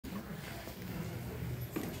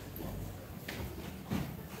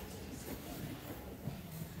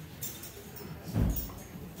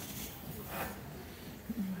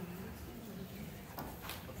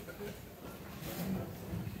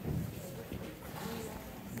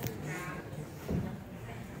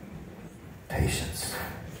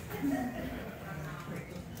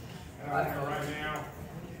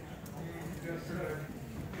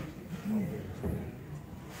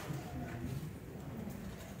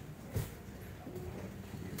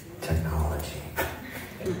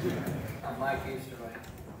Mike Easterly,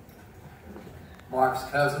 Mark's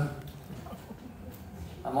cousin.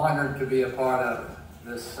 I'm honored to be a part of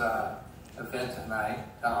this event tonight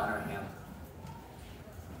to honor him.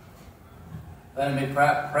 Let me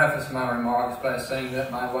preface my remarks by saying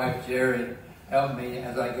that my wife Jerry helped me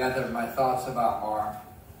as I gathered my thoughts about Mark.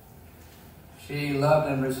 She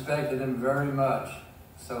loved and respected him very much,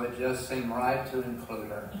 so it just seemed right to include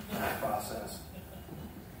her in the process.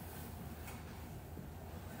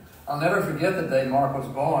 I'll never forget the day Mark was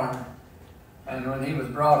born, and when he was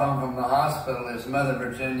brought home from the hospital, his mother,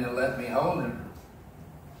 Virginia, let me hold him.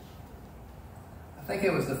 I think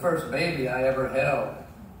it was the first baby I ever held.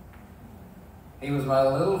 He was my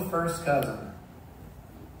little first cousin,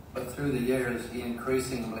 but through the years, he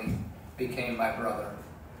increasingly became my brother.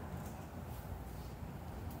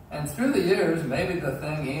 And through the years, maybe the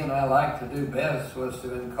thing he and I liked to do best was to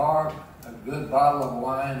encark a good bottle of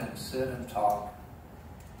wine and sit and talk.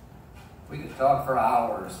 We could talk for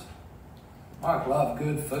hours. Mark loved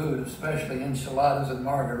good food, especially enchiladas and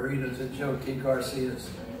margaritas at Joe T. Garcia's.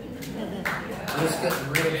 Brisket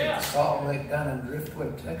and ribs at Salt Lake down in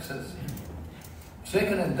Driftwood, Texas.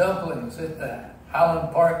 Chicken and dumplings at the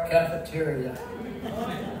Highland Park Cafeteria.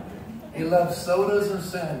 He loved sodas and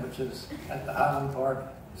sandwiches at the Highland Park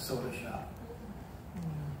Soda Shop.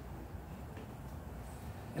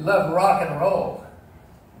 He loved rock and roll.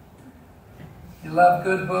 He loved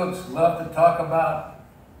good books, loved to talk about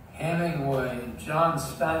Hemingway and John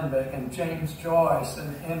Steinbeck and James Joyce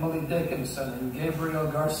and Emily Dickinson and Gabriel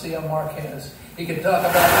Garcia Marquez. He could talk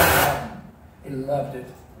about it. He loved it.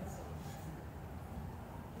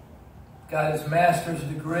 Got his master's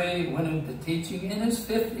degree, went into teaching in his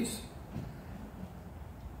 50s.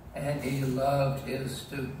 And he loved his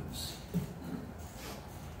students.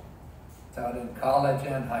 Taught in college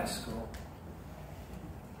and high school.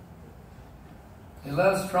 He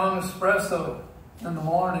loved strong espresso in the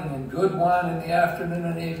morning and good wine in the afternoon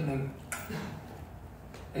and evening.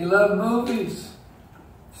 He loved movies,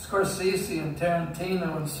 Scorsese and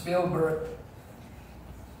Tarantino and Spielberg.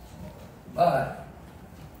 But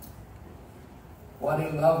what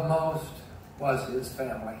he loved most was his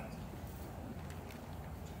family.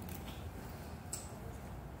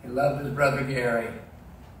 He loved his brother Gary.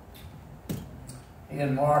 He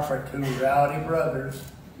and Mark were two rowdy brothers.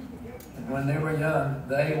 And when they were young,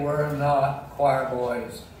 they were not choir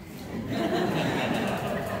boys.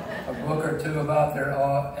 A book or two about their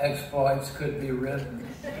exploits could be written.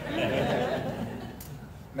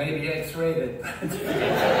 Maybe X-rated.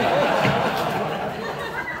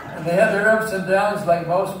 And they had their ups and downs like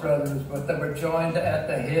most brothers, but they were joined at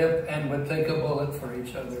the hip and would take a bullet for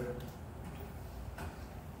each other.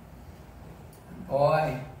 And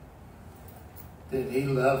boy, did he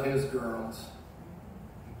love his girls.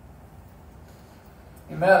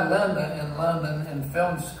 He met Linda in London in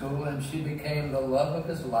film school, and she became the love of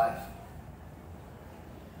his life.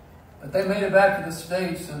 But they made it back to the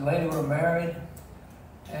States and later were married,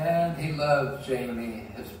 and he loved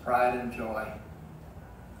Jamie, his pride and joy.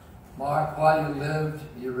 Mark, while you lived,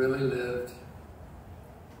 you really lived.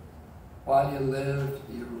 While you lived,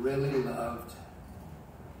 you really loved.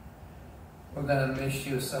 We're going to miss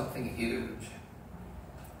you something huge.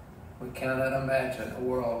 We cannot imagine a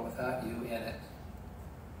world without you in it.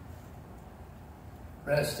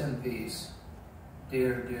 Rest in peace,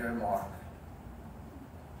 dear, dear Mark.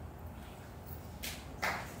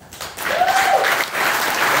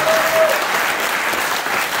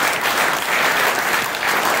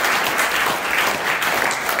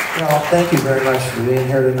 Well, thank you very much for being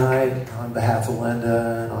here tonight on behalf of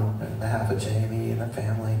Linda and on behalf of Jamie and the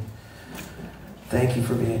family. Thank you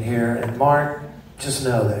for being here. And Mark, just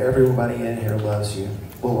know that everybody in here loves you.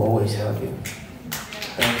 We'll always love you.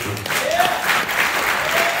 Thank you.